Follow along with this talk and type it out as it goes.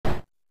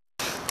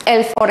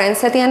El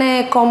forense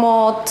tiene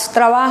como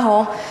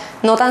trabajo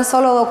no tan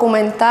solo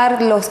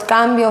documentar los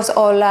cambios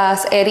o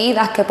las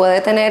heridas que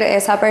puede tener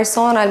esa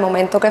persona al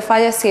momento que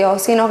falleció,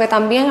 sino que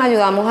también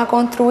ayudamos a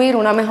construir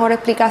una mejor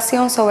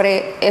explicación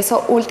sobre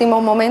esos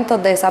últimos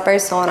momentos de esa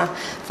persona,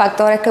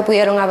 factores que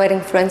pudieron haber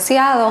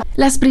influenciado.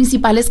 Las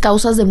principales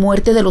causas de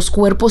muerte de los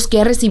cuerpos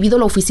que ha recibido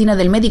la oficina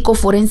del médico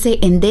forense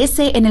en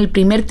D.C. en el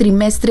primer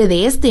trimestre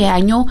de este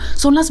año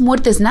son las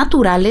muertes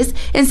naturales,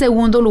 en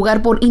segundo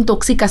lugar por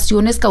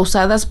intoxicaciones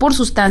causadas por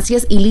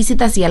sustancias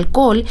ilícitas y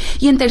alcohol,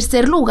 y en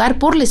tercer lugar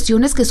por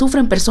lesiones que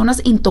sufren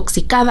personas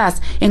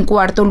intoxicadas. En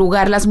cuarto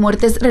lugar, las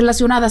muertes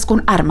relacionadas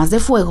con armas de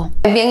fuego.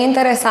 Es bien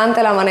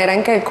interesante la manera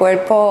en que el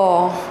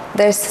cuerpo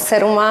del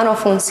ser humano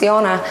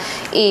funciona,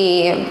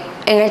 y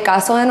en el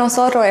caso de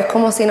nosotros es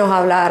como si nos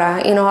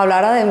hablara, y nos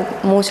hablara de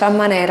muchas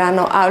maneras.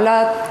 Nos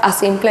habla a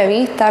simple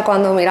vista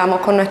cuando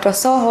miramos con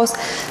nuestros ojos,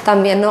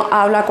 también nos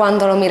habla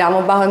cuando lo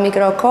miramos bajo el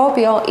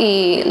microscopio,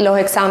 y los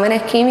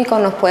exámenes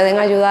químicos nos pueden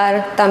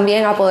ayudar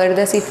también a poder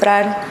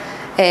descifrar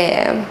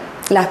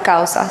las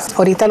causas.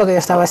 Ahorita lo que yo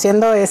estaba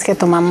haciendo es que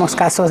tomamos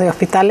casos de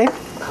hospitales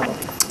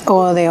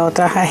o de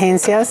otras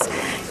agencias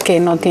que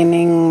no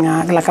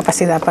tienen la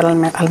capacidad para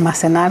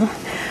almacenar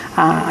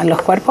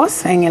los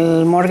cuerpos en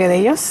el morgue de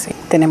ellos.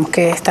 Tenemos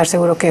que estar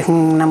seguros que es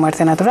una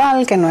muerte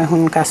natural, que no es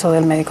un caso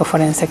del médico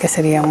forense, que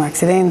sería un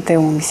accidente,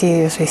 un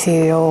homicidio,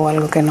 suicidio o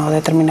algo que no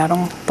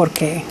determinaron por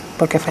qué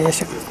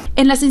falleció.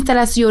 En las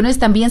instalaciones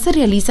también se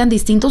realizan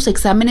distintos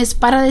exámenes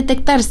para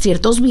detectar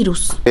ciertos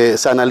virus.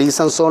 Se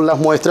analizan son las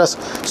muestras,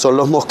 son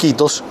los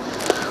mosquitos.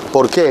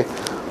 ¿Por qué?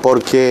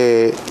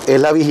 Porque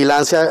es la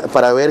vigilancia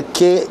para ver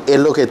qué es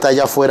lo que está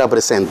allá afuera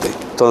presente.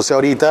 Entonces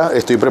ahorita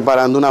estoy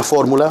preparando una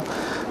fórmula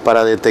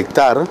para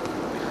detectar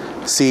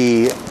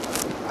si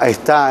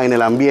está en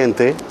el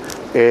ambiente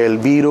el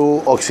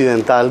virus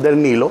occidental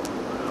del Nilo,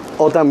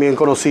 o también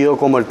conocido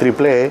como el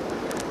triple E,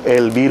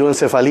 el virus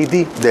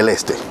encefalitis del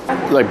este.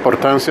 La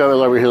importancia de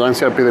la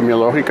vigilancia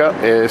epidemiológica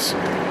es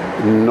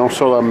no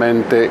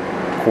solamente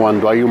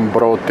cuando hay un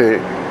brote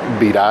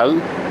viral,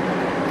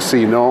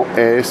 sino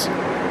es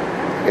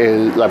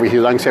la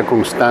vigilancia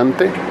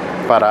constante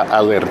para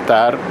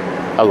alertar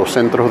a los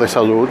centros de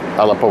salud,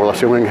 a la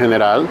población en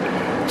general,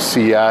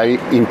 si hay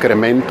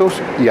incrementos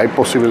y hay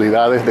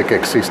posibilidades de que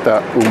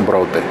exista un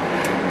brote.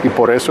 Y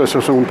por eso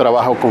es un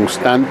trabajo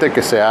constante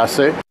que se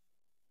hace.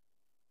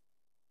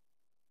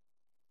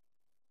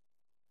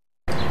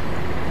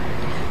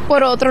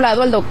 Por otro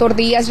lado, el doctor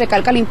Díaz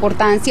recalca la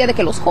importancia de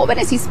que los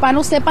jóvenes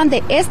hispanos sepan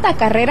de esta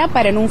carrera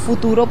para en un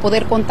futuro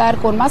poder contar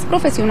con más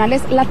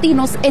profesionales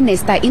latinos en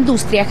esta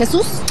industria.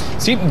 Jesús.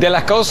 Sí, de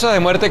las causas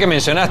de muerte que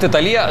mencionaste,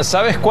 Talía,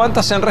 ¿sabes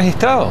cuántas se han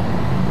registrado?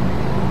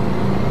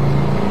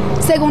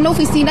 Según la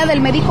oficina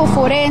del médico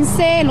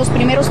forense, en los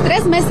primeros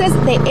 3 meses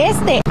de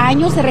este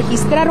año se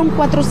registraron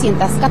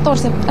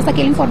 414. Hasta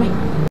aquí el informe.